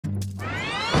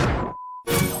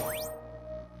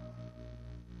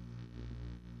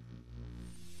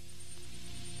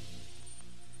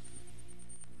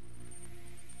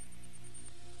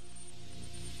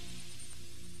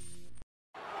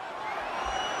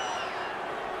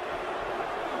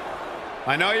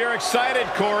I know you're excited,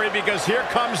 Corey, because here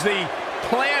comes the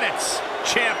Planet's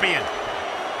champion.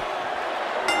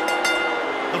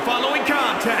 The following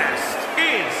contest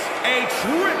is a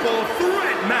triple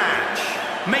threat match.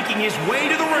 Making his way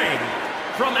to the ring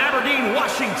from Aberdeen,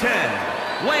 Washington,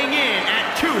 weighing in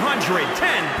at 210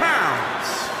 pounds,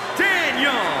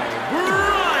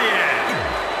 Bryan.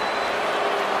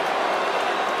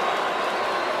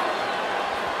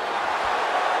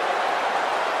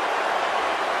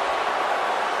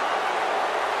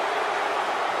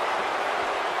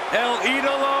 El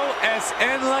ídolo es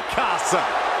en la casa.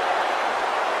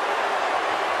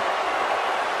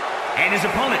 And his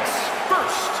opponents,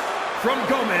 first, from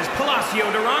Gomez,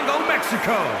 Palacio, Durango,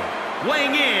 Mexico,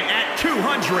 weighing in at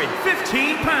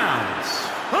 215 pounds,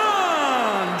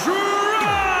 Andrade!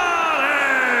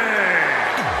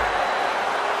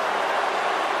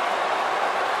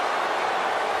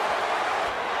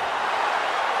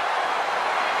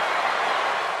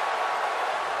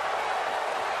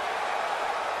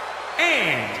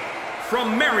 And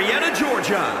from Marietta,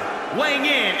 Georgia, weighing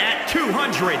in at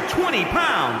 220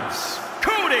 pounds,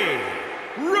 Cody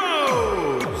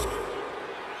Rhodes.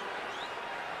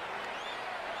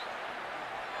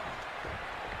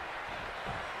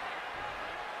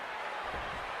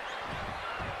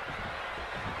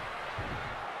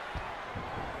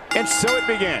 And so it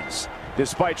begins.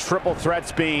 Despite triple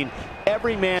threats being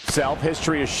every man's self,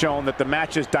 history has shown that the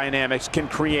match's dynamics can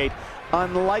create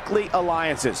unlikely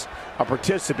alliances. A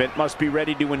participant must be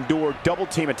ready to endure double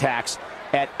team attacks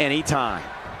at any time.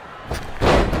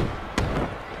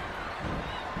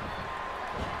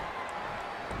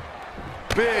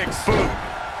 Big boot.